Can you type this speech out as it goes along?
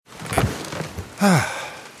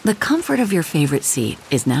The comfort of your favorite seat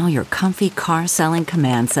is now your comfy car selling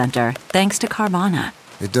command center, thanks to Carvana.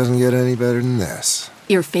 It doesn't get any better than this.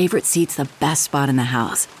 Your favorite seat's the best spot in the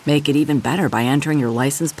house. Make it even better by entering your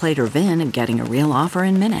license plate or VIN and getting a real offer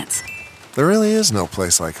in minutes. There really is no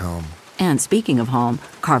place like home. And speaking of home,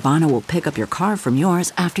 Carvana will pick up your car from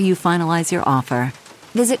yours after you finalize your offer.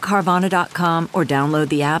 Visit Carvana.com or download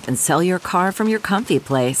the app and sell your car from your comfy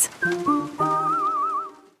place.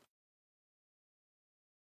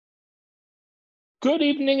 Good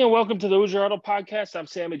evening and welcome to the Hoosier Huddle podcast. I'm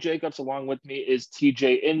Sammy Jacobs. Along with me is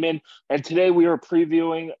TJ Inman. And today we are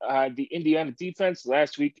previewing the Indiana defense.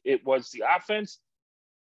 Last week it was the offense.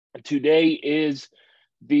 And today is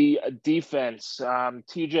the defense.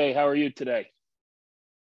 TJ, how are you today?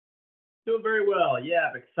 Doing very well. Yeah,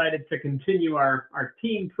 I'm excited to continue our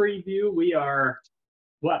team preview. We are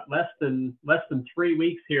less than 3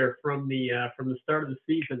 weeks here from the start of the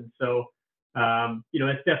season. So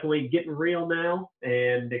it's definitely getting real now,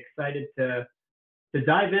 and excited to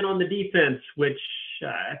dive in on the defense, which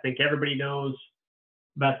I think everybody knows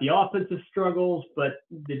about the offensive struggles, but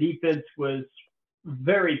the defense was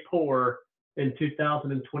very poor in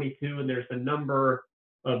 2022, and there's a number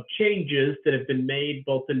of changes that have been made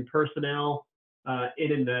both in personnel and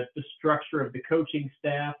in the structure of the coaching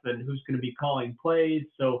staff and who's going to be calling plays.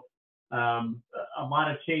 So a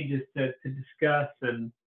lot of changes to discuss,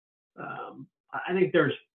 and I think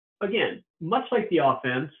there's, again, much like the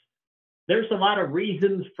offense, there's a lot of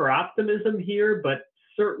reasons for optimism here, but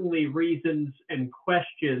certainly reasons and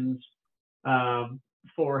questions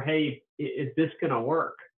for, hey, is this going to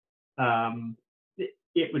work?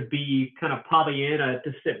 It would be kind of Pollyanna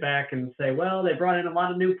to sit back and say, well, they brought in a lot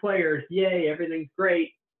of new players. Yay, everything's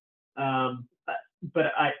great. But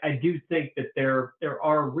I do think that there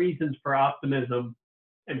are reasons for optimism.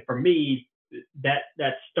 And for me, that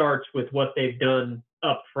starts with what they've done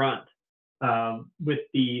up front with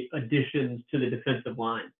the additions to the defensive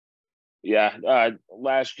line. Yeah,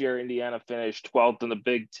 last year Indiana finished 12th in the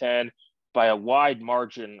Big Ten by a wide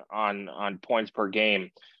margin on points per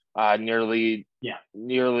game, nearly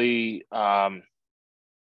 5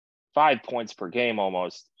 points per game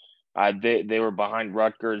almost. They were behind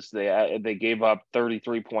Rutgers. They gave up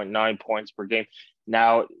 33.9 points per game.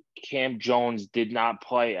 Now, Cam Jones did not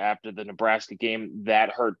play after the Nebraska game.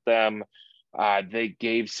 That hurt them. They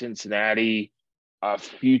gave Cincinnati a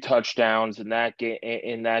few touchdowns in that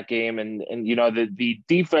game, and the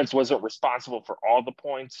defense wasn't responsible for all the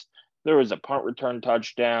points. There was a punt return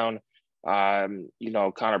touchdown. Connor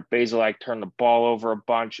Bazelak turned the ball over a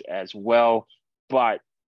bunch as well, but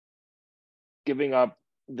giving up,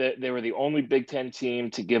 they were the only Big Ten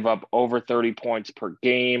team to give up over 30 points per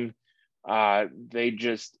game. The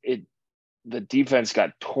defense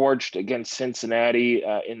got torched against Cincinnati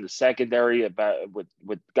in the secondary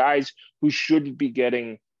with guys who shouldn't be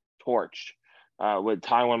getting torched. With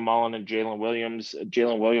Tywin Mullen and Jalen Williams.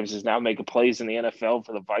 Jalen Williams is now making plays in the NFL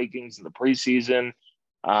for the Vikings in the preseason.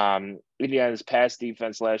 Indiana's pass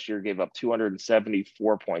defense last year gave up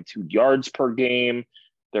 274.2 yards per game.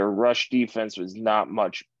 Their rush defense was not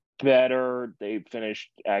much better. They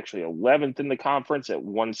finished actually 11th in the conference at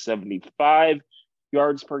 175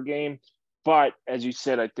 yards per game. But as you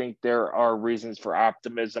said, I think there are reasons for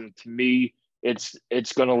optimism. To me, it's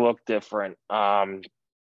going to look different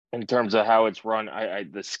in terms of how it's run.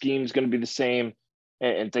 The scheme's going to be the same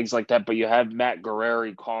and things like that. But you have Matt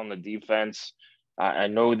Guerrieri calling the defense. I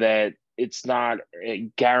know that it's not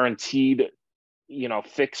a guaranteed,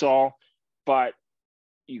 fix all, but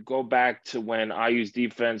you go back to when IU's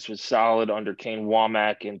defense was solid under Kane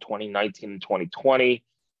Womack in 2019 and 2020.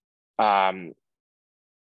 Allen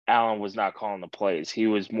was not calling the plays. He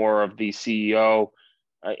was more of the CEO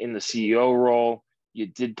in the CEO role. You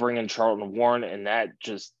did bring in Charlton Warren, and that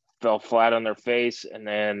just fell flat on their face. And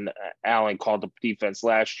then Allen called the defense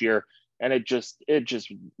last year, and it just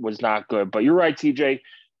was not good. But you're right, TJ.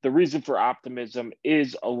 The reason for optimism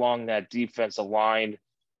is along that defensive line,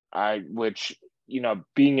 which,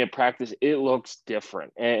 being at practice, it looks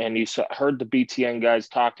different. And you heard the BTN guys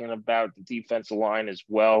talking about the defensive line as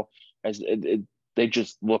well, as they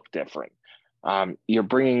just look different. You're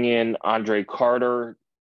bringing in Andre Carter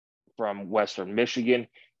from Western Michigan.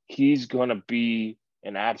 He's going to be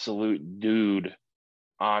an absolute dude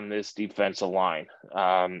on this defensive line.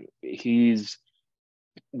 He's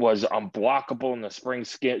was unblockable in the spring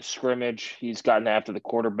scrimmage. He's gotten after the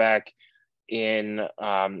quarterback in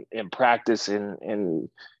practice in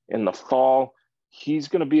the fall. He's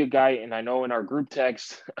going to be a guy, and I know in our group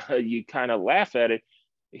text you kind of laugh at it.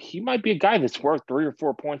 He might be a guy that's worth 3 or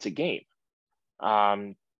 4 points a game.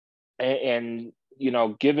 And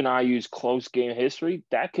given IU's close game history,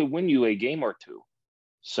 that could win you a game or two.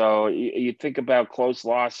 So you think about close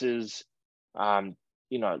losses, to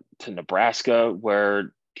Nebraska,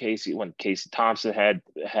 where when Casey Thompson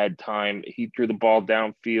had time, he threw the ball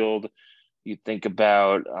downfield. You think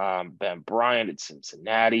about Ben Bryant at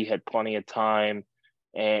Cincinnati had plenty of time,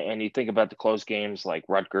 and you think about the close games like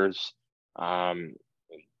Rutgers,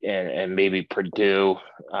 and maybe Purdue.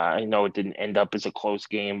 I know it didn't end up as a close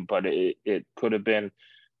game, but it could have been.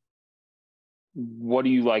 What do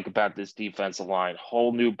you like about this defensive line?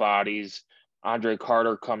 Whole new bodies. Andre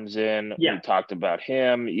Carter comes in. Yeah. We talked about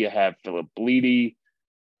him. You have Philip Bleedy,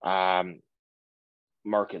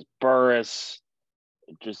 Marcus Burris.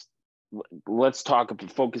 Just let's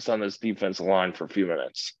focus on this defensive line for a few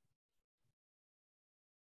minutes.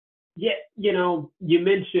 Yeah, you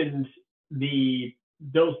mentioned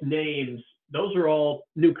those names. Those are all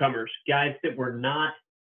newcomers, guys that were not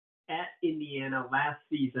at Indiana last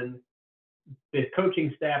season. The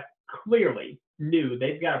coaching staff clearly knew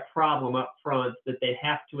they've got a problem up front that they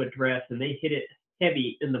have to address, and they hit it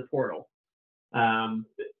heavy in the portal.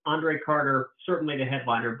 Andre Carter, certainly the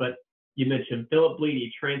headliner, but you mentioned Philip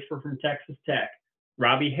Bleedy, transfer from Texas Tech.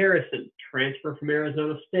 Robbie Harrison, transfer from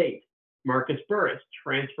Arizona State. Marcus Burris,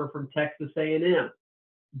 transfer from Texas A&M.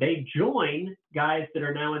 They join guys that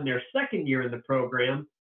are now in their second year in the program,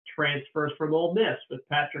 transfers from Ole Miss with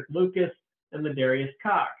Patrick Lucas and Ladarius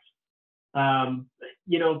Cox.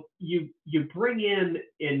 You bring in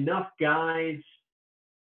enough guys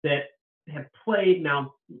that have played.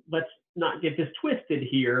 Now, let's not get this twisted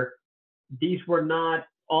here. These were not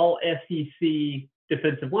all SEC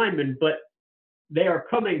defensive linemen, but they are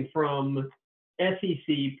coming from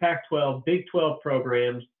SEC, Pac-12, Big 12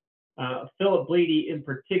 programs. Philip Bleedy in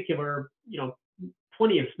particular,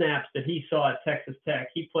 plenty of snaps that he saw at Texas Tech.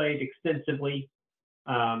 He played extensively.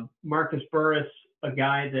 Marcus Burris, a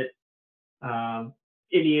guy that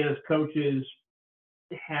Indiana's coaches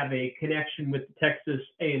have a connection with the Texas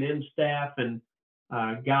A&M staff and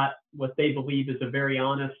got what they believe is a very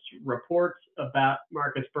honest report about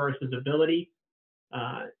Marcus Burris's ability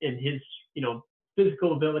and his,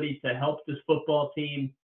 physical ability to help this football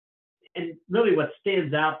team. And really what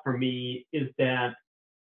stands out for me is that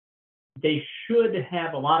they should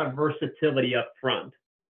have a lot of versatility up front.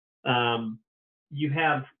 You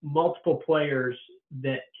have multiple players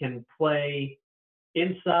that can play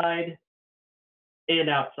inside and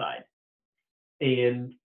outside.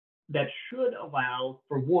 And that should allow,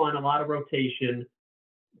 for one, a lot of rotation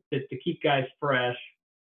to keep guys fresh.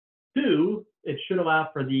 Two, it should allow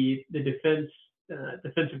for the defensive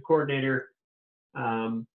coordinator,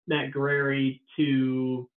 Matt Guerrieri,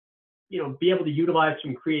 to be able to utilize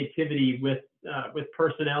some creativity with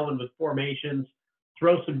personnel and with formations,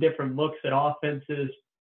 throw some different looks at offenses,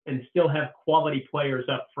 and still have quality players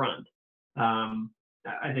up front.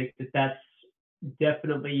 I think that's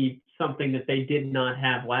definitely something that they did not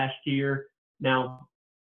have last year. Now,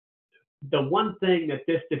 the one thing that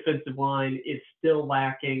this defensive line is still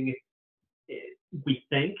lacking, we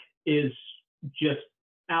think, is just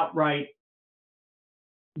outright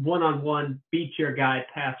one-on-one beat your guy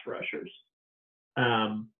pass rushers.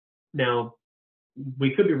 Now,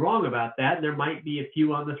 we could be wrong about that, and there might be a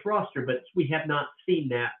few on this roster, but we have not seen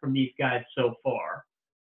that from these guys so far.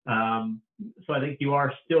 So I think you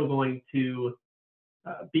are still going to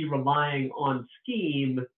be relying on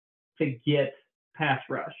scheme to get pass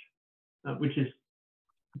rush, which is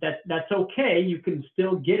that's okay. You can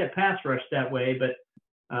still get a pass rush that way, but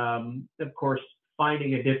of course,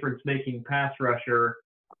 finding a difference-making pass rusher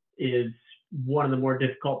is one of the more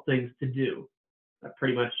difficult things to do.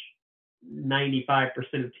 Pretty much 95%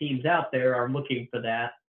 of teams out there are looking for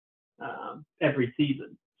that every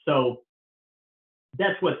season. So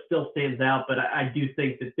that's what still stands out. But I do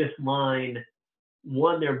think that this line,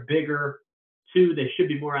 one, they're bigger. Two, they should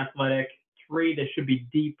be more athletic. Three, they should be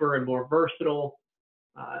deeper and more versatile.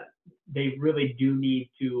 They really do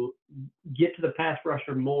need to get to the pass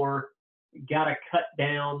rusher more. Got to cut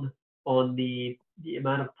down on the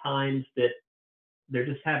amount of times that they're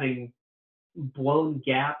just having blown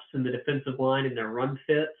gaps in the defensive line in their run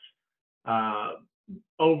fits.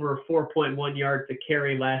 Over 4.1 yards to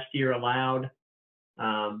carry last year allowed.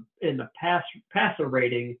 And the passer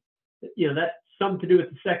rating, that's some to do with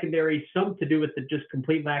the secondary, some to do with the just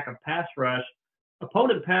complete lack of pass rush.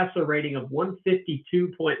 Opponent passer rating of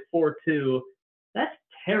 152.42. That's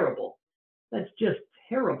terrible. That's just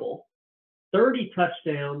terrible. 30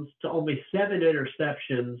 touchdowns to only 7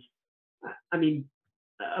 interceptions. I mean,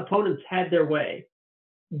 opponents had their way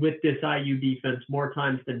with this IU defense more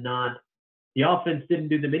times than not. The offense didn't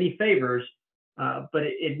do them any favors, but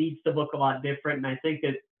it needs to look a lot different. And I think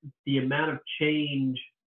that the amount of change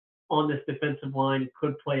on this defensive line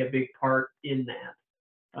could play a big part in that.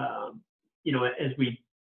 As we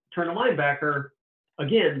turn a linebacker,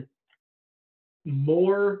 again,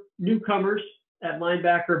 more newcomers at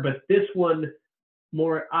linebacker, but this one,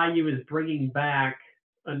 more IU is bringing back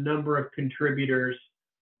a number of contributors.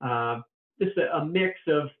 Just a mix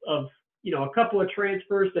of a couple of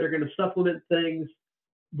transfers that are going to supplement things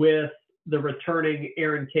with the returning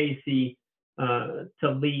Aaron Casey to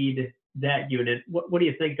lead that unit. What do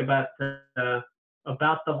you think about the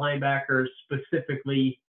linebackers,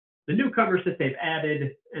 specifically the newcomers that they've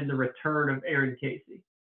added and the return of Aaron Casey?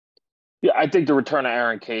 Yeah, I think the return of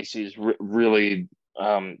Aaron Casey is really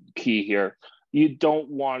key here. You don't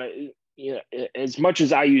want to, as much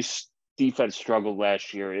as IU's defense struggled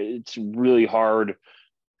last year, it's really hard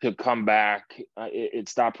to come back.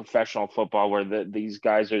 It's not professional football where these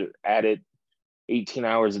guys are at it 18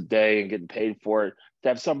 hours a day and getting paid for it, to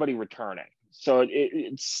have somebody returning. So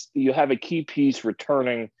it's you have a key piece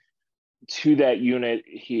returning to that unit.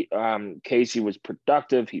 Casey was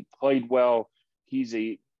productive. He played well. He's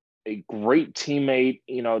a great teammate.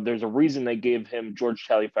 There's a reason they gave him George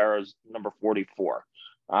Taliaferro's number 44.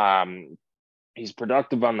 He's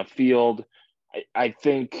productive on the field. I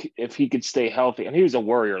think if he could stay healthy, and he was a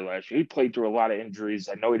warrior last year. He played through a lot of injuries.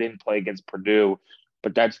 I know he didn't play against Purdue,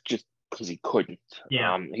 but that's just because he couldn't.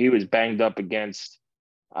 Yeah. He was banged up against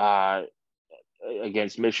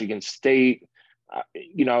Michigan State.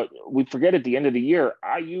 We forget at the end of the year,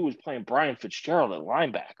 IU was playing Brian Fitzgerald at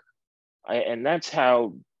linebacker. And that's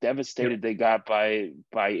how devastated they got by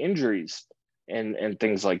injuries and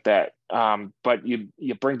things like that. But you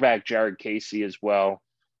bring back Jared Casey as well.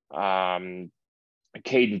 Caden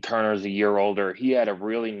Turner's a year older. He had a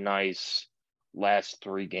really nice last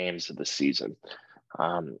 3 games of the season.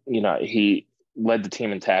 He led the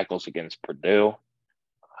team in tackles against Purdue.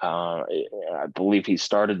 I believe he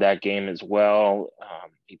started that game as well.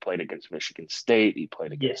 He played against Michigan State. He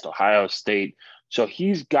played against Ohio State. So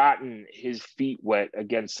he's gotten his feet wet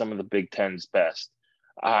against some of the Big Ten's best.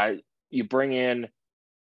 You bring in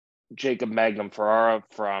Jacob Magnum-Ferrara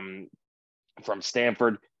from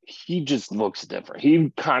Stanford. He just looks different.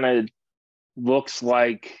 He kind of looks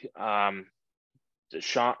like Deshaun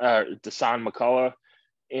McCullough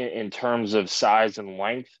in terms of size and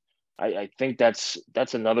length. I think that's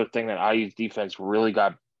another thing that IU's defense really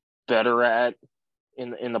got better at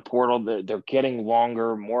in the portal. They're getting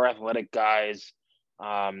longer, more athletic guys.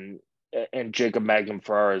 And Jacob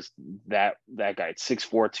Magnum-Ferrara is that guy. It's 6'4",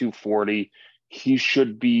 240. He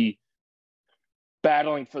should be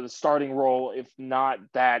battling for the starting role. If not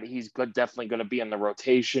that, he's definitely going to be in the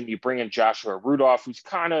rotation. You bring in Joshua Rudolph, who's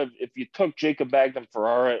kind of, if you took Jacob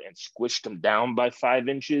Magnum-Ferrara and squished him down by 5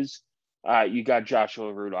 inches, you got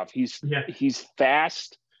Joshua Rudolph. He's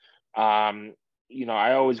fast. I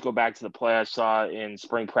always go back to the play I saw in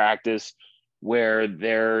spring practice where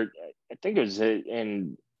I think it was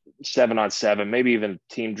in 7-on-7, maybe even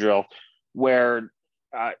team drill, where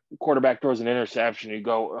quarterback throws an interception. You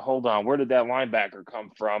go, hold on, where did that linebacker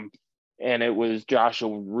come from? And it was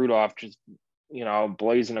Joshua Rudolph just,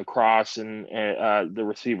 blazing across and the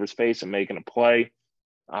receiver's face and making a play.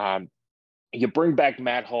 You bring back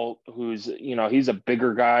Matt Holt, who's, he's a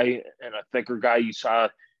bigger guy and a thicker guy. You saw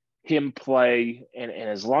him play, and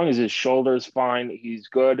as long as his shoulder's fine, he's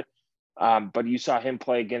good. But you saw him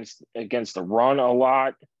play against the run a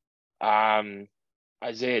lot.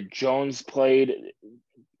 Isaiah Jones played.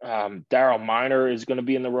 Daryl Minor is going to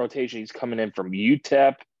be in the rotation. He's coming in from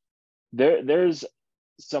UTEP. There's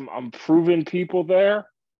some unproven people there,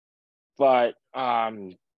 but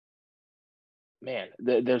there's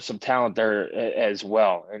some talent there as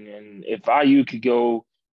well. And if IU could go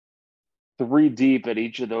 3 deep at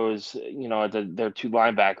each of those, their 2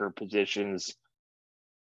 linebacker positions,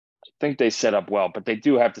 I think they set up well, but they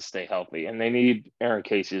do have to stay healthy, and they need Aaron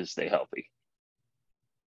Casey to stay healthy.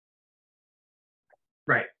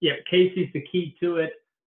 Right. Yeah, Casey's the key to it.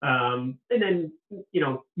 And then,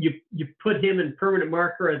 you put him in permanent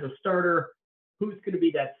marker as a starter. Who's going to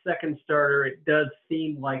be that second starter? It does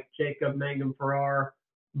seem like Jacob Magnum-Ferrara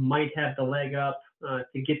might have the leg up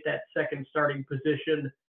to get that second starting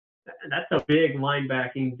position. And that's a big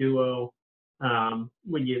linebacking duo.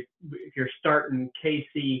 If you're starting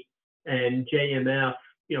Casey and JMF,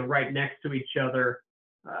 right next to each other,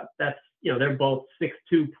 that's, they're both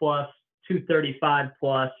 6'2" plus, 235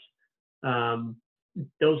 plus.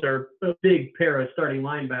 Those are a big pair of starting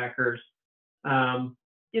linebackers.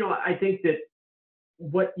 I think that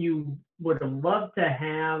what you would love to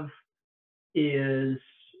have is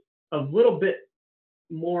a little bit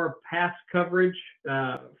more pass coverage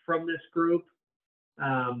from this group.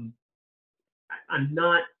 I'm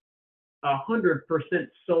not 100%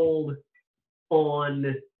 sold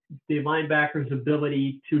on the linebackers'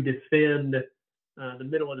 ability to defend the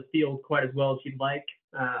middle of the field quite as well as you'd like.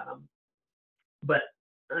 But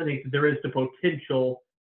I think there is the potential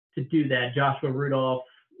to do that. Joshua Rudolph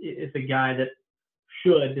is a guy that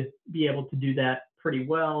should be able to do that pretty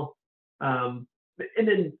well. And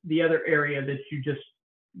then the other area that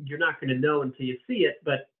you're not going to know until you see it,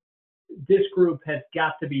 but this group has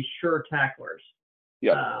got to be sure tacklers.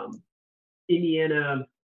 Yeah. Indiana,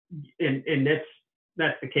 and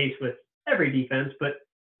that's the case with every defense, but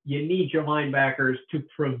you need your linebackers to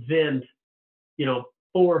prevent, 4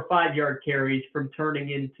 or 5 yard carries from turning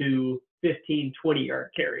into 15, 20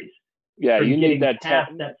 yard carries. Yeah, you need that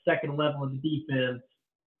past that second level of the defense.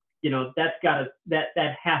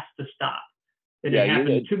 That has to stop. And it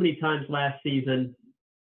happened too many times last season.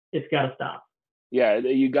 It's got to stop. Yeah,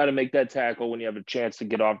 you got to make that tackle when you have a chance to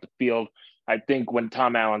get off the field. I think when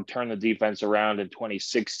Tom Allen turned the defense around in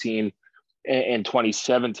 2016 and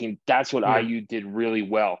 2017, that's what IU did really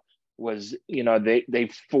well. Was they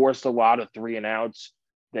forced a lot of 3 and outs.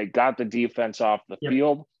 They got the defense off the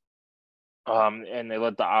field, and they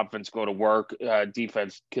let the offense go to work.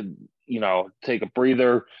 Defense could take a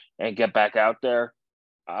breather and get back out there.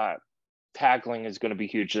 Tackling is going to be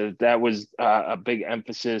huge. That was a big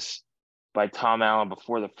emphasis by Tom Allen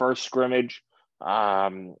before the first scrimmage.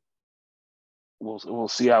 We'll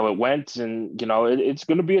see how it went, and it's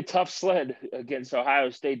going to be a tough sled against Ohio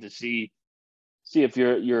State to see if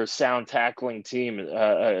you're a sound tackling team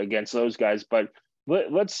against those guys. But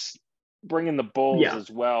let's bring in the Bulls as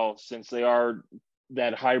well, since they are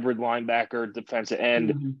that hybrid linebacker defensive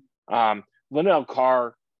end. Linnell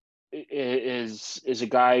Carr is a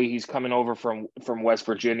guy. He's coming over from West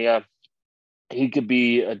Virginia. He could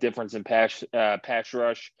be a difference in pass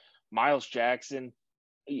rush. Miles Jackson,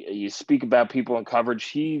 you speak about people in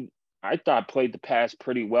coverage. I thought played the pass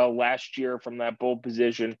pretty well last year from that bull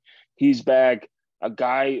position. He's back. A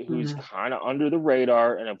guy who's kind of under the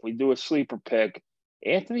radar. And if we do a sleeper pick,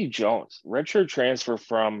 Anthony Jones, redshirt transfer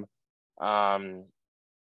from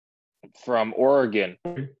Oregon.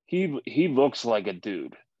 He looks like a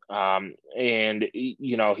dude. And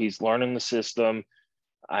he's learning the system.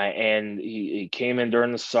 And he came in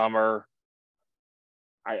during the summer.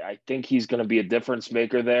 I think he's going to be a difference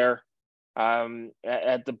maker there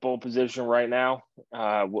at the bull position right now.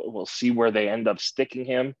 We'll see where they end up sticking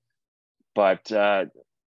him, but there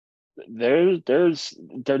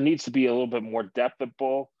needs to be a little bit more depth at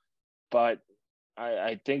bull. But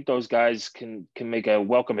I think those guys can make a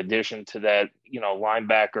welcome addition to that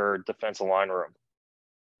linebacker defensive line room.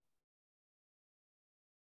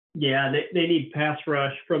 Yeah, they need pass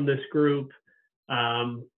rush from this group.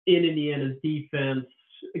 In Indiana's defense,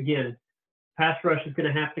 again, pass rush is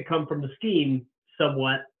going to have to come from the scheme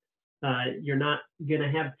somewhat. You're not going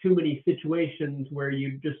to have too many situations where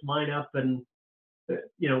you just line up and,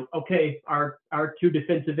 okay, our 2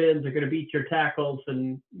 defensive ends are going to beat your tackles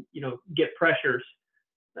and, get pressures.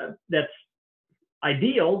 That's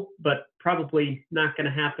ideal, but probably not going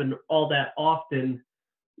to happen all that often.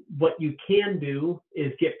 What you can do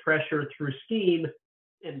is get pressure through scheme,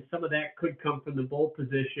 and some of that could come from the bull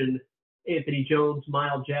position. Anthony Jones,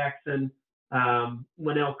 Miles Jackson,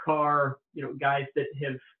 Linnell Carr, guys that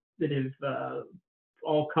have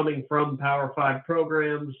all coming from Power 5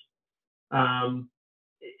 programs. And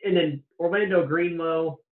then Orlando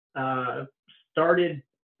Greenlow started.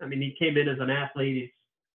 He came in as an athlete.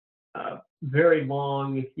 He's very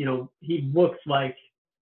long. He looks like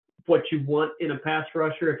what you want in a pass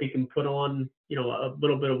rusher if he can put on, a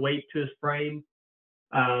little bit of weight to his frame,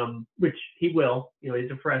 which he will.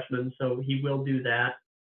 He's a freshman, so he will do that.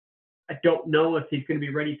 I don't know if he's going to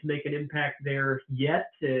be ready to make an impact there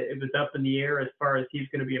yet. It was up in the air as far as he's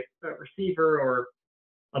going to be a receiver or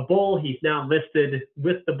a bull. He's now listed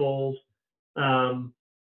with the Bulls. Again,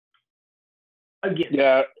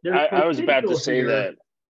 yeah, I was about to say that.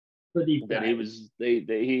 He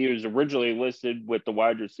was originally listed with the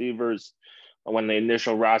wide receivers when the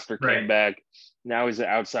initial roster came back. Now he's an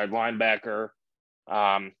outside linebacker.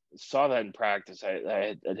 Saw that in practice.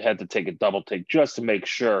 I had to take a double take just to make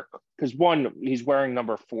sure, because one, he's wearing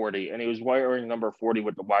number 40, and he was wearing number 40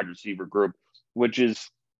 with the wide receiver group, which is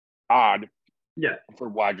odd for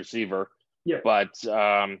wide receiver. But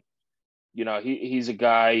he's a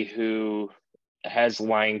guy who has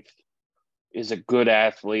length, is a good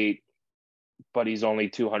athlete, but he's only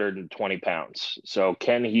 220 pounds. So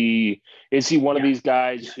is he one of these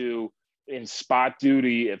guys who, in spot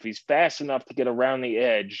duty, if he's fast enough to get around the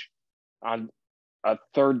edge on a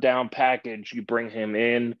third down package, you bring him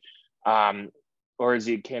in, or is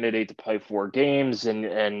he a candidate to play 4 games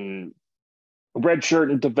and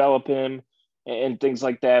redshirt and develop him and things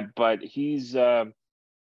like that? But he's an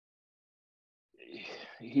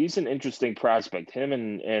interesting prospect. Him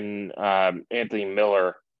and Anthony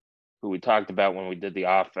Miller, who we talked about when we did the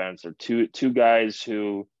offense, are two guys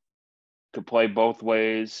who could play both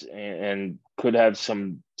ways and could have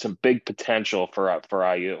some big potential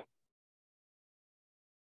for IU.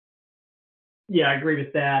 Yeah, I agree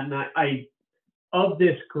with that. And I of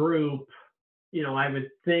this group, I would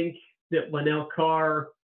think that Linnell Carr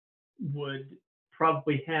would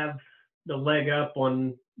probably have the leg up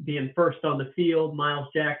on being first on the field. Miles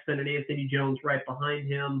Jackson and Anthony Jones right behind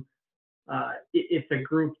him. It's a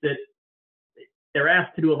group that they're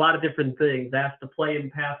asked to do a lot of different things, asked to play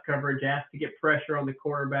in pass coverage, asked to get pressure on the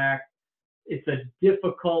quarterback. It's a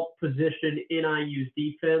difficult position in IU's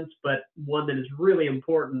defense, but one that is really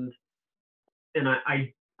important. And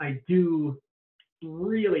I do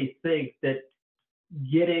really think that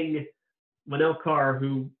getting Linnell Carr,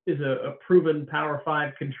 who is a proven Power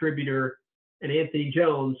 5 contributor, and Anthony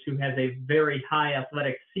Jones, who has a very high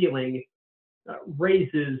athletic ceiling,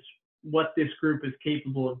 raises what this group is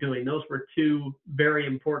capable of doing. Those were 2 very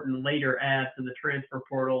important later adds in the transfer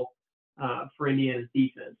portal for Indiana's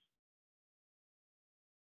defense.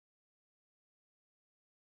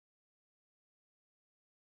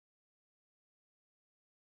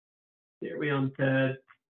 There we on to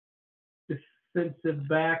defensive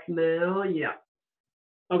back now. Yeah.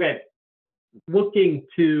 Okay. Looking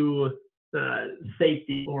to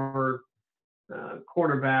safety or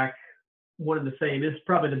cornerback, one and the same. This is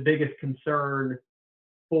probably the biggest concern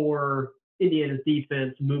for Indiana's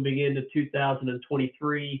defense moving into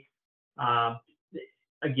 2023.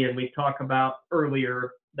 Again, we talked about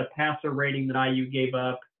earlier the passer rating that IU gave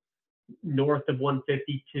up, north of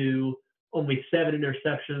 152, only 7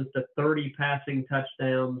 interceptions to 30 passing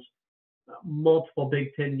touchdowns, multiple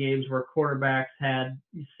Big Ten games where quarterbacks had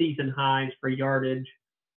season highs for yardage.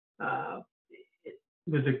 It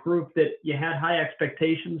was a group that you had high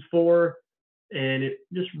expectations for, and it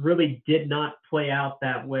just really did not play out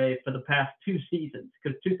that way for the past 2 seasons,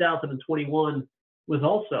 because 2021 was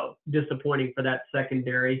also disappointing for that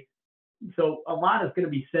secondary. So a lot is going to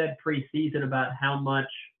be said preseason about how much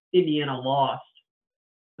Indiana lost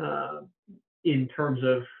in terms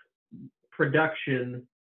of production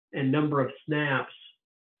and number of snaps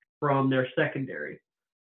from their secondary.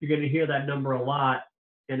 You're going to hear that number a lot,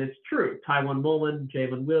 and it's true. Tywan Mullen,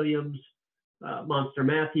 Jalen Williams, Monster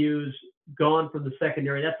Matthews, gone from the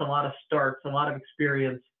secondary. That's a lot of starts, a lot of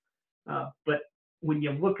experience. But when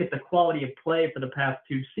you look at the quality of play for the past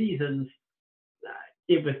 2 seasons,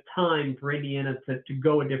 it was time for Indiana to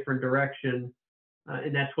go a different direction,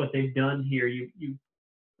 and that's what they've done here. You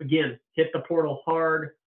again, hit the portal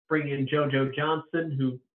hard, bring in JoJo Johnson,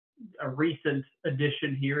 who a recent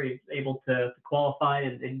addition here. He's able to qualify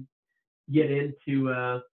and get in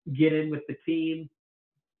with the team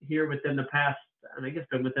here within the past, and I guess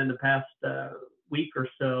within the past week or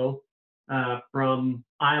so, from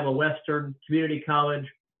Iowa Western Community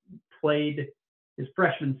College, played his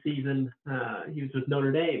freshman season. He was with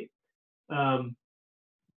Notre Dame.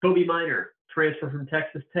 Kobe Minor, transfer from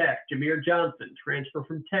Texas Tech. Jameer Johnson, transfer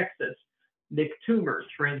from Texas. Nick Toomer,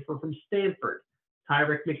 transfer from Stanford.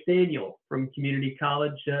 Tyrick McDaniel from Community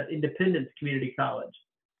College, Independence Community College.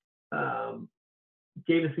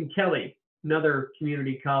 Jamison Kelly, another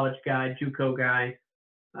community college guy, JUCO guy.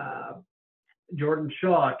 Jordan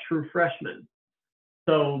Shaw, true freshman.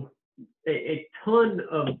 So a ton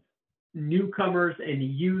of newcomers and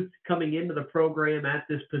youth coming into the program at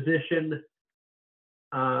this position.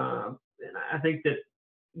 And I think that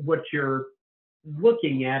what you're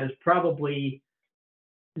looking at is probably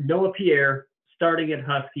Noah Pierre starting at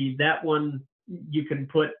Husky. That one you can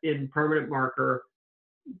put in permanent marker.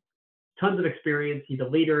 Tons of experience. He's a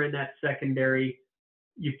leader in that secondary.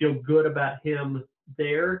 You feel good about him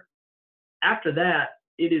there. After that,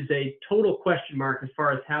 it is a total question mark as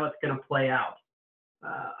far as how it's going to play out.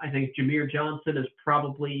 I think Jameer Johnson is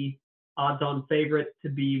probably odds-on favorite to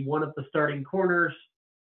be one of the starting corners.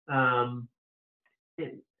 And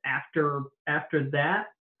after that,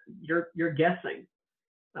 you're guessing.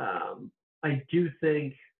 I do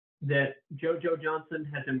think that JoJo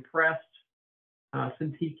Johnson has impressed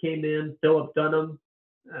since he came in. Philip Dunham,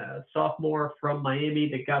 sophomore from Miami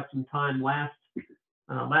that got some time last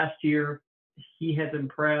year, he has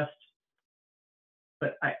impressed.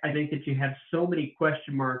 But I think that you have so many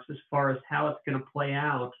question marks as far as how it's going to play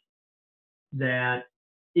out that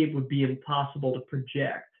it would be impossible to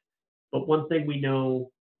project. But one thing we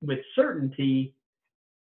know with certainty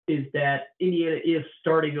is that Indiana is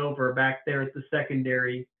starting over back there at the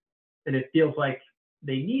secondary, and it feels like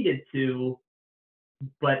they needed to,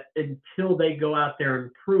 but until they go out there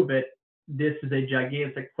and prove it, this is a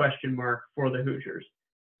gigantic question mark for the Hoosiers.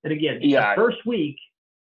 And again, the first week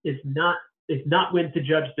is not when to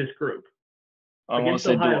judge this group. Unless Against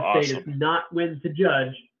they do Ohio State, awesome. it's not when to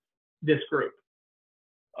judge this group.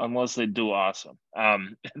 Unless they do awesome.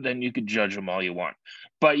 Then you could judge them all you want.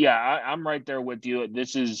 But yeah, I'm right there with you.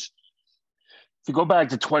 This is, if you go back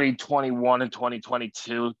to 2021 and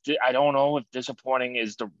 2022, I don't know if disappointing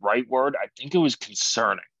is the right word. I think it was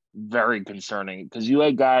concerning, very concerning, because you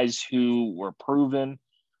had guys who were proven,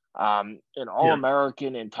 an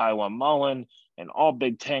All-American in Taiwan Mullen, an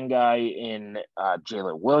All-Big Ten guy in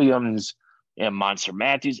Jalen Williams and Monster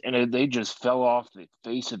Matthews, and they just fell off the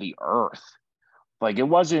face of the earth. Like, it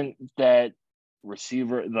wasn't that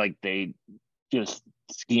receiver, like they just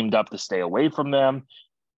schemed up to stay away from them.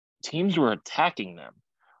 Teams were attacking them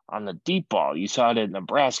on the deep ball. You saw it at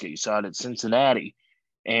Nebraska. You saw it at Cincinnati.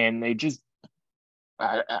 And they just,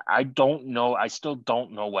 I don't know. I still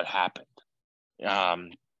don't know what happened.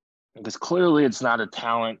 Because clearly it's not a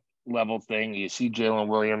talent level thing. You see Jalen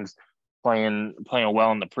Williams playing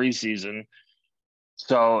well in the preseason.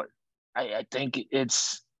 So I think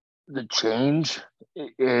it's, the change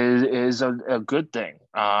is a good thing.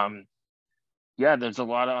 Yeah, there's a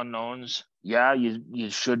lot of unknowns. Yeah, you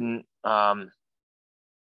shouldn't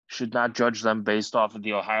should not judge them based off of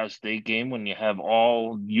the Ohio State game when you have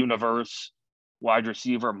all universe wide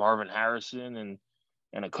receiver Marvin Harrison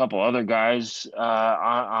and a couple other guys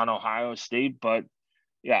on Ohio State. But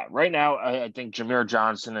yeah, right now I think Jameer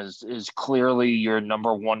Johnson is clearly your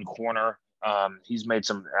number one corner. He's made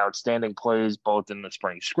some outstanding plays both in the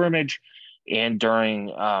spring scrimmage and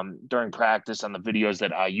during practice on the videos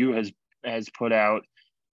that IU has put out.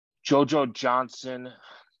 JoJo Johnson,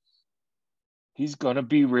 he's going to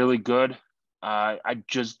be really good. I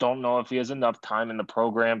just don't know if he has enough time in the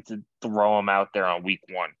program to throw him out there on week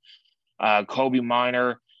one. Kobe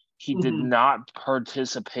Minor, he did not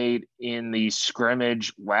participate in the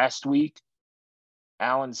scrimmage last week.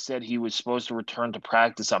 Allen said he was supposed to return to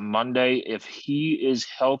practice on Monday. If he is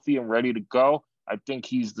healthy and ready to go, I think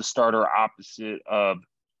he's the starter opposite of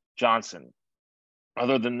Johnson.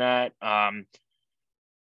 Other than that,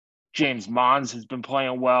 James Mons has been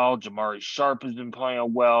playing well. Jamari Sharp has been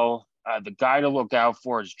playing well. The guy to look out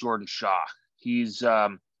for is Jordan Shaw. He's a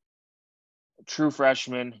true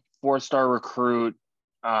freshman, 4-star recruit.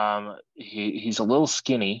 He's a little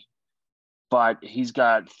skinny, but he's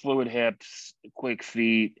got fluid hips, quick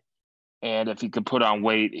feet, and if he could put on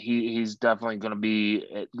weight, he's definitely going to be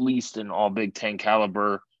at least an all Big Ten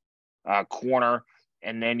caliber corner.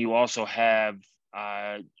 And then you also have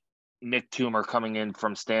Nick Toomer coming in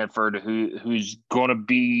from Stanford, who's going to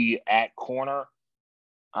be at corner,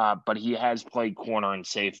 but he has played corner and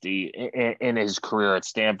safety in his career at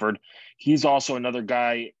Stanford. He's also another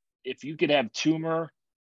guy. If you could have Toomer,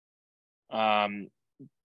 Jameer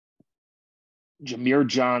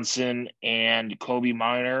Johnson, and Kobe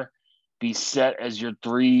Minor be set as your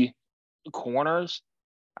three corners,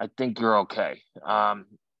 I think you're okay. At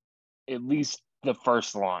least the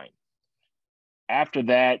first line. After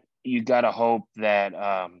that, you got to hope that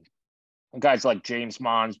guys like James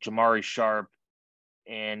Mons, Jamari Sharp,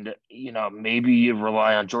 and, maybe you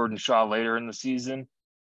rely on Jordan Shaw later in the season.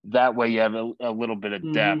 That way you have a little bit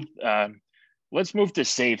of depth. Let's move to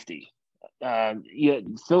safety.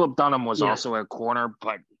 Philip Dunham was also a corner,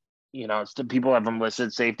 but, people have him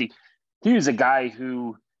listed safety. He was a guy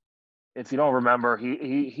who, if you don't remember,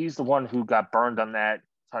 he's the one who got burned on that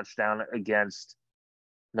touchdown against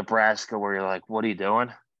Nebraska where you're like, what are you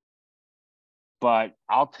doing? But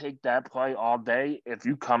I'll take that play all day if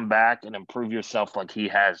you come back and improve yourself like he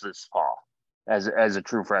has this fall as a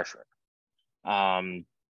true freshman. I'm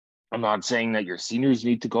not saying that your seniors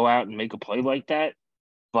need to go out and make a play like that,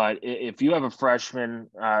 but if you have a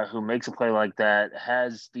freshman who makes a play like that,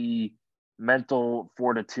 has the mental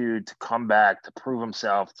fortitude to come back, to prove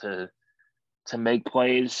himself, to make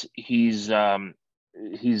plays, he's done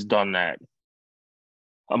that.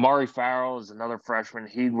 Amari Farrell is another freshman.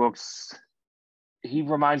 He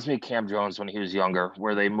reminds me of Cam Jones when he was younger,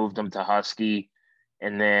 where they moved him to Husky,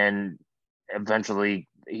 and then eventually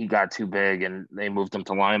he got too big and they moved him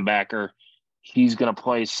to linebacker. He's going to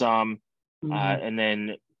play some. And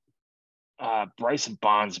then Bryson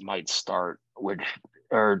Bonds might start,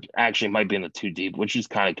 or actually might be in the 2 deep, which is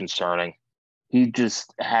kind of concerning. He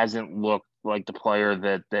just hasn't looked like the player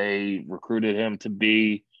that they recruited him to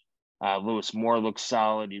be. Lewis Moore looks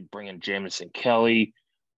solid. You bring in Jamison Kelly.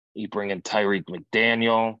 You bring in Tyreek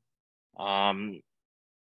McDaniel.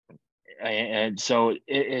 And so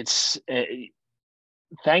it's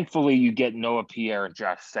thankfully you get Noah Pierre and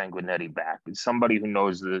Josh Sanguinetti back. It's somebody who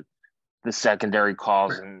knows the secondary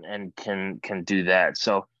calls and can do that.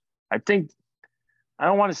 So I think I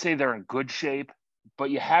don't want to say they're in good shape, but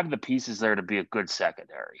you have the pieces there to be a good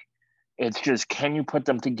secondary. It's just, can you put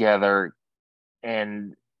them together?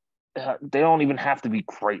 And they don't even have to be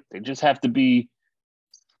great. They just have to be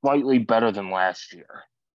slightly better than last year.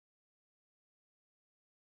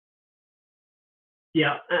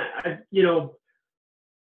 Yeah,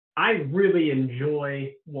 I really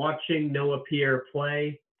enjoy watching Noah Pierre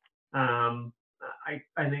play. I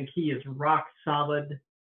think he is rock solid,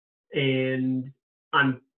 and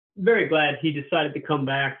I'm very glad he decided to come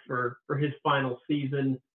back for his final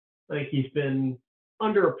season. I think he's been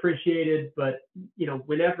underappreciated, but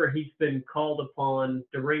whenever he's been called upon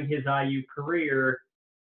during his IU career,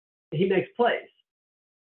 he makes plays,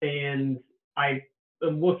 and I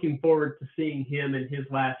am looking forward to seeing him in his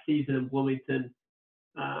last season in Bloomington.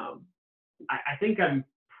 I think I'm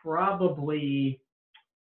probably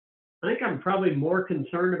more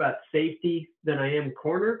concerned about safety than I am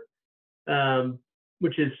corner,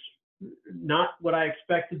 which is not what I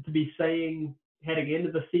expected to be saying heading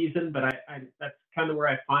into the season, but I that's kind of where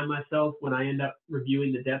I find myself when I end up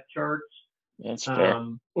reviewing the depth charts. That's fair.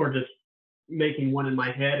 Or just making one in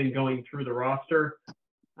my head and going through the roster.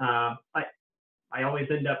 I always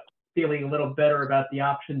end up feeling a little better about the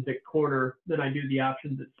options at corner than I do the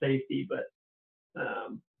options at safety. But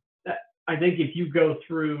I think if you go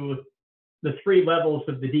through the three levels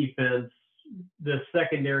of the defense, the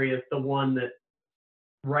secondary is the one that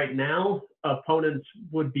right now opponents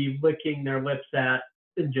would be licking their lips at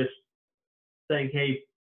and just saying, hey,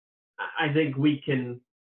 I think we can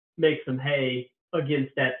make some hay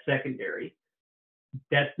against that secondary.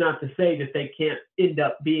 That's not to say that they can't end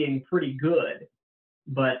up being pretty good,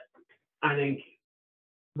 but I think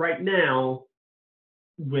right now,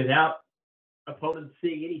 without opponents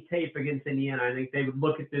seeing any tape against Indiana, I think they would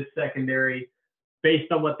look at this secondary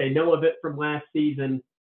based on what they know of it from last season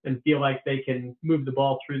and feel like they can move the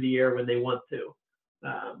ball through the air when they want to.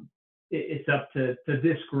 It's up to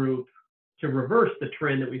this group to reverse the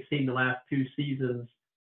trend that we've seen the last two seasons.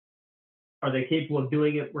 Are they capable of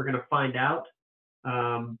doing it? We're going to find out.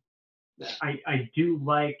 I do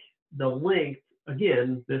like the length.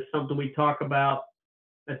 Again, this is something we talk about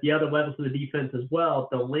at the other levels of the defense as well.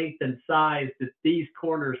 The length and size that these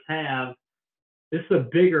corners have. This is a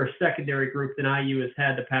bigger secondary group than IU has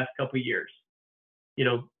had the past couple of years.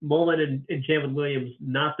 Mullen and Jalen Williams,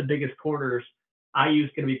 not the biggest corners. IU is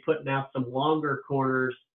going to be putting out some longer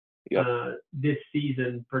corners this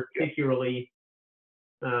season, particularly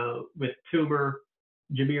with Toomer,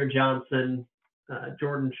 Jameer Johnson,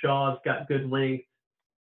 Jordan Shaw's got good length,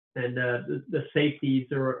 and the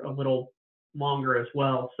safeties are a little longer as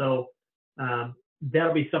well. So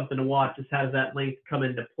that'll be something to watch, is how does that length come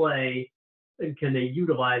into play, and can they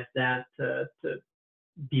utilize that to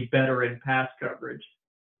be better in pass coverage?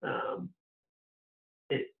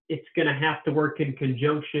 It's going to have to work in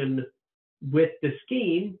conjunction with the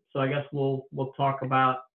scheme. So I guess we'll talk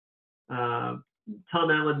about Tom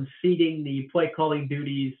Allen ceding the play calling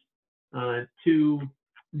duties to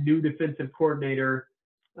new defensive coordinator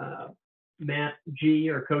Matt G,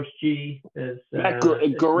 or Coach G, as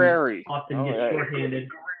Guerreri often gets shorthanded.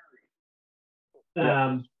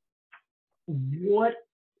 What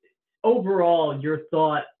overall your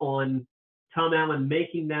thought on Tom Allen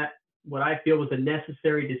making that, what I feel was a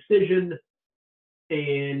necessary decision,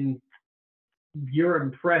 and your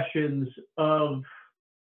impressions of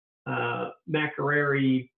Matt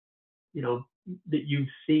Guerreri, that you've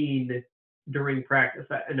seen during practice?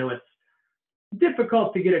 I know it's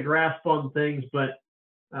difficult to get a grasp on things, but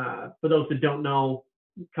for those that don't know,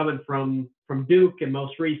 coming from Duke and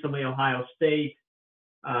most recently Ohio State,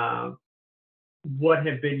 what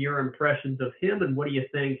have been your impressions of him, and what do you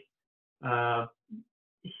think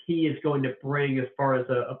he is going to bring as far as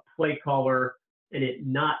a play caller, and it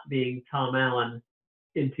not being Tom Allen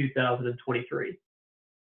in 2023?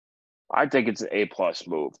 I think it's an A+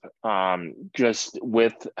 move. Just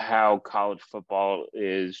with how college football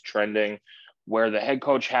is trending, where the head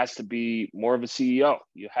coach has to be more of a CEO.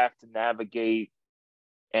 You have to navigate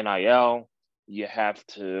NIL. You have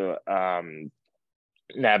to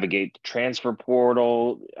navigate the transfer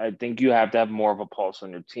portal. I think you have to have more of a pulse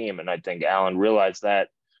on your team. And I think Allen realized that,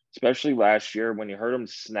 especially last year when you heard him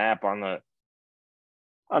snap on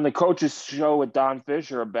the coach's show with Don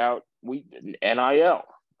Fisher about NIL.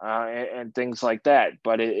 And things like that,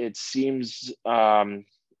 but it seems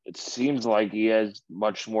like he has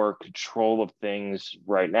much more control of things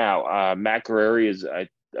right now. Matt Guerreri is, I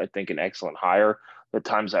I think, an excellent hire. The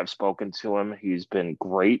times I've spoken to him, he's been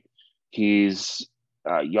great. He's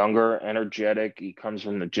younger, energetic. He comes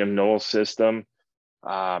from the Jim Knowles system.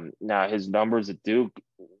 Now his numbers at Duke,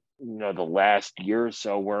 the last year or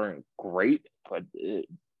so weren't great, but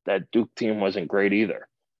that Duke team wasn't great either.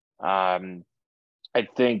 I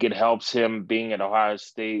think it helps him being at Ohio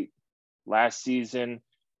State last season.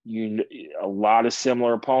 A lot of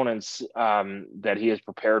similar opponents that he has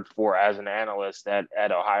prepared for as an analyst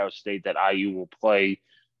at Ohio State that IU will play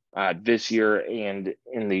this year and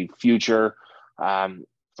in the future. From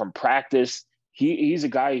practice, he's a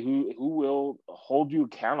guy who will hold you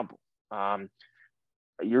accountable.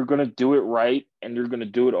 You're going to do it right, and you're going to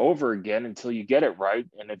do it over again until you get it right.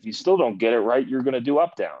 And if you still don't get it right, you're going to do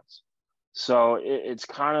up downs. So it's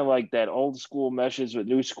kind of like that old school meshes with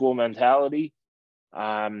new school mentality.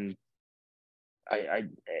 I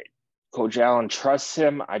Coach Allen trusts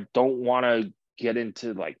him. I don't want to get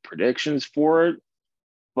into like predictions for it,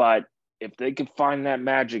 but if they could find that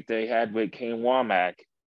magic they had with Kane Womack,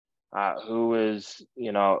 who is,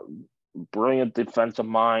 brilliant defensive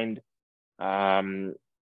mind, kind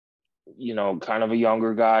of a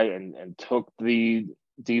younger guy and took the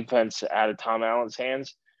defense out of Tom Allen's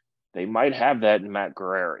hands, they might have that in Matt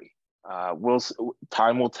Guerrieri.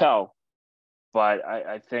 Time will tell, but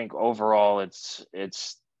I think overall it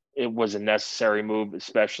was a necessary move,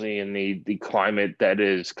 especially in the climate that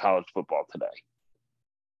is college football today.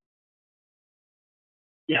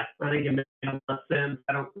 Yeah, I think it makes a lot of sense.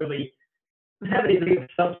 I don't really have anything of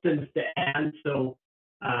substance to add, so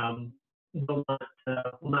will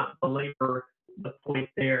not belabor the point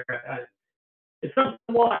there. It's something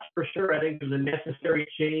to watch for sure. I think there's a necessary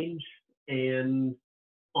change, and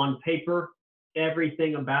on paper,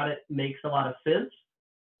 everything about it makes a lot of sense.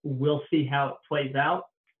 We'll see how it plays out.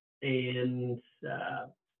 And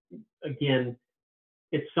again,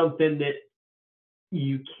 it's something that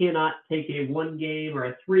you cannot take a 1 game or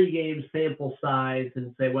a 3 game sample size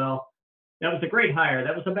and say, well, that was a great hire,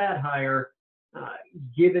 that was a bad hire.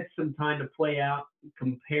 Give it some time to play out,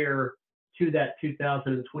 compare to that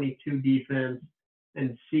 2022 defense,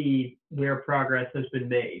 and see where progress has been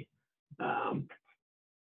made.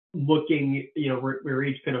 Looking, we're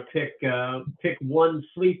each going to pick one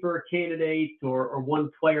sleeper candidate or one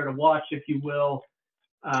player to watch, if you will.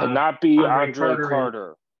 And not be Andre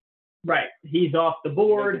Carter. Right. He's off the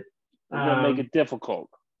board. We're going to make it difficult.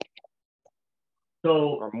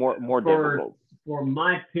 So or more difficult. For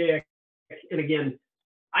my pick, and again,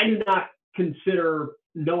 I do not consider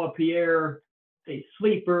Noah Pierre a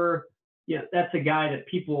sleeper. Yeah, that's a guy that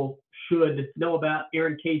people should know about.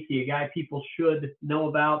 Aaron Casey, a guy people should know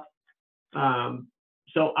about.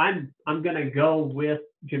 So I'm going to go with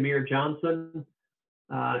Jameer Johnson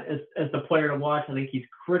as the player to watch. I think he's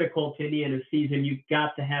critical to Indiana's season. You've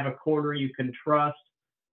got to have a corner you can trust.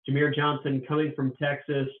 Jameer Johnson, coming from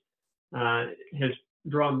Texas, has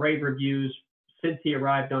drawn rave reviews since he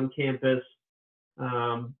arrived on campus. So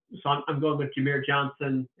I'm going with Jameer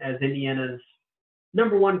Johnson as Indiana's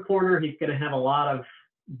number 1 corner. He's going to have a lot of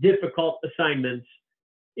difficult assignments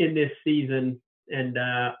in this season, and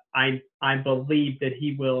I believe that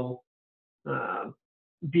he will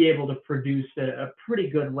be able to produce at a pretty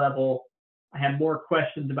good level. I have more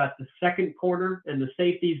questions about the second corner and the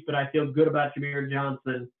safeties, but I feel good about Jameer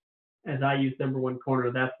Johnson as IU's number 1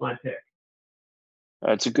 corner. That's my pick.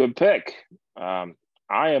 That's a good pick.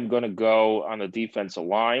 I am going to go on the defensive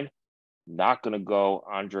line. Not going to go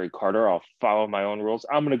Andre Carter. I'll follow my own rules.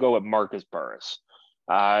 I'm going to go with Marcus Burris.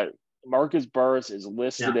 Marcus Burris is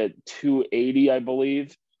listed at 280, I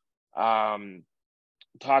believe. Talking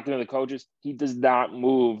to the coaches, he does not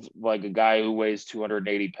move like a guy who weighs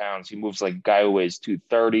 280 pounds. He moves like a guy who weighs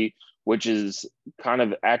 230, which is kind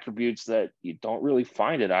of attributes that you don't really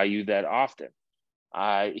find at IU that often.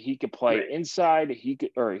 He could play inside.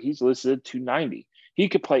 He's listed at 290. He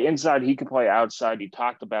could play inside. He could play outside. He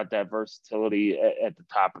talked about that versatility at the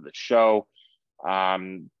top of the show.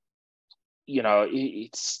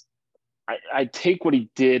 I take what he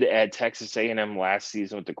did at Texas A&M last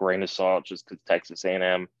season with a grain of salt, just because Texas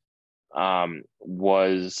A&M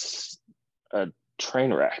was a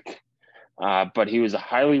train wreck. But he was a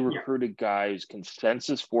highly recruited guy. Who's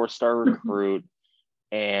consensus 4-star recruit.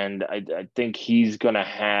 And I think he's going to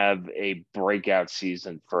have a breakout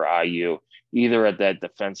season for IU, either at that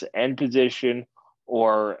defensive end position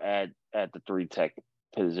or at the 3-tech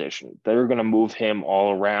position. They're going to move him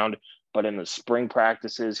all around. But in the spring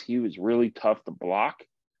practices, he was really tough to block.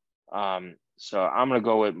 So I'm going to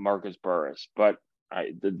go with Marcus Burris. But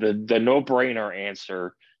the no-brainer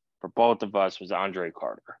answer for both of us was Andre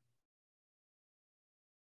Carter.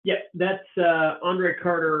 Yeah, that's Andre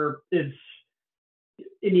Carter. Is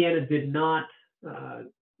Indiana did not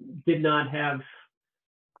have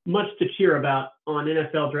much to cheer about on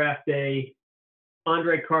NFL Draft Day.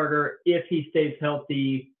 Andre Carter, if he stays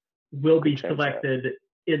healthy, will be selected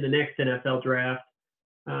in the next NFL Draft.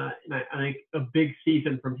 And I think a big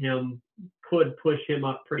season from him could push him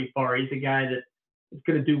up pretty far. He's a guy that is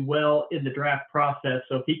going to do well in the draft process.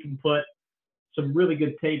 So if he can put some really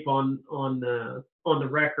good tape on the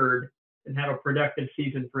record and have a productive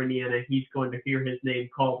season for Indiana, he's going to hear his name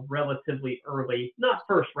called relatively early, not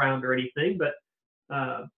first round or anything, but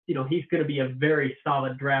he's going to be a very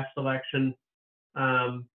solid draft selection.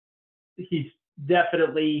 He's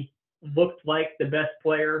definitely looked like the best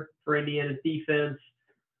player for Indiana's defense.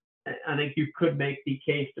 I think you could make the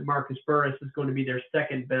case that Marcus Burris is going to be their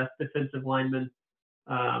second best defensive lineman.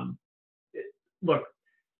 Look,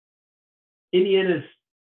 Indiana's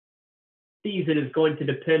season is going to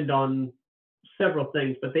depend on several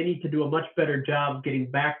things, but they need to do a much better job getting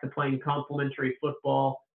back to playing complementary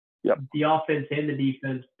football. Yep. The offense and the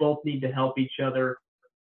defense both need to help each other.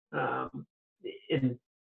 And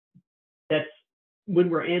that's when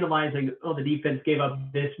we're analyzing, the defense gave up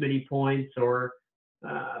this many points, or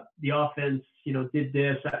the offense, did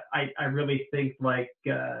this. I really think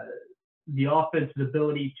the offense's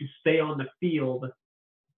ability to stay on the field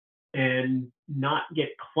and not get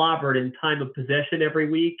clobbered in time of possession every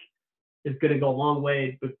week is going to go a long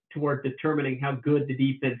way toward determining how good the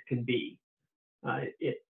defense can be.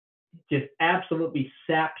 It just absolutely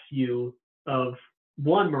saps you of,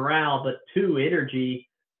 one, morale, but two, energy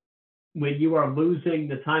when you are losing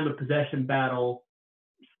the time of possession battle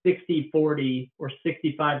 60-40 or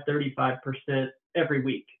 65-35% every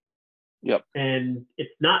week. Yep. And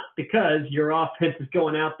it's not because your offense is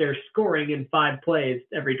going out there scoring in 5 plays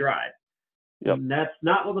every drive. Yep. And that's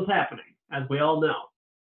not what was happening, as we all know.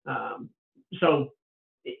 So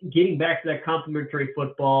getting back to that complementary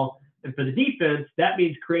football, and for the defense, that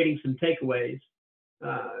means creating some takeaways,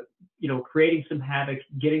 creating some havoc,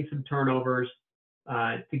 getting some turnovers,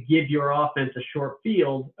 to give your offense a short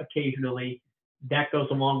field occasionally. That goes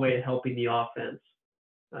a long way to helping the offense.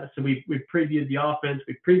 So we've previewed the offense,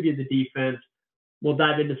 we've previewed the defense. We'll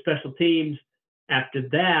dive into special teams. After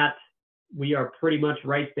that, we are pretty much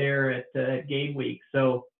right there at game week.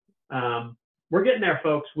 So we're getting there,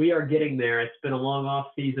 folks. We are getting there. It's been a long off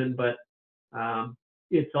season, but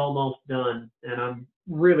it's almost done, and I'm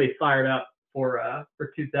really fired up for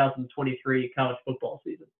 2023 college football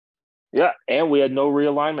season. Yeah, and we had no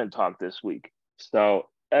realignment talk this week, so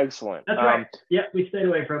excellent. That's right. Yeah, we stayed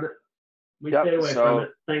away from it. Stayed away from it,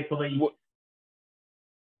 thankfully.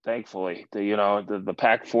 Thankfully, the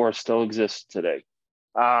Pac-4 still exists today.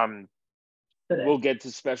 We'll get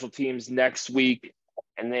to special teams next week,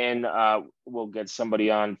 and then we'll get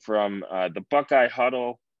somebody on from the Buckeye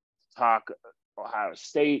Huddle to talk Ohio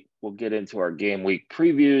State. We'll get into our game week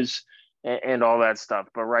previews and all that stuff.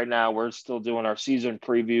 But right now, we're still doing our season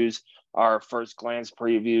previews, our first glance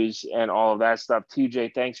previews, and all of that stuff.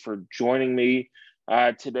 TJ, thanks for joining me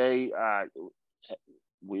today.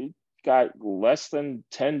 We got less than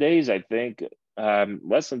 10 days, I think,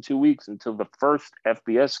 less than 2 weeks until the first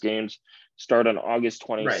FBS games start on August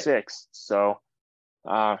 26th. Right. So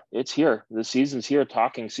it's here. The season's here.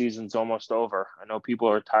 Talking season's almost over. I know people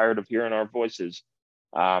are tired of hearing our voices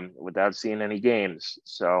without seeing any games.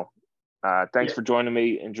 So thanks for joining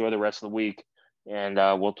me. Enjoy the rest of the week, and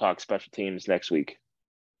we'll talk special teams next week.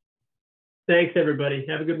 Thanks, everybody.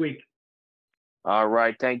 Have a good week. All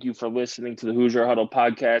right. Thank you for listening to the Hoosier Huddle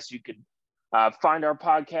podcast. You can find our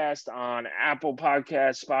podcast on Apple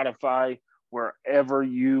Podcasts, Spotify, wherever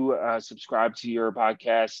you subscribe to your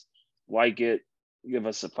podcast. Like it, give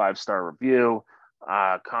us a 5-star review,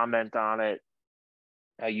 comment on it.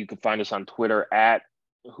 You can find us on Twitter at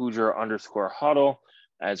Hoosier_Huddle,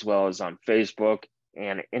 as well as on Facebook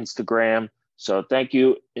and Instagram. So thank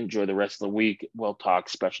you. Enjoy the rest of the week. We'll talk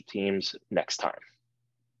special teams next time.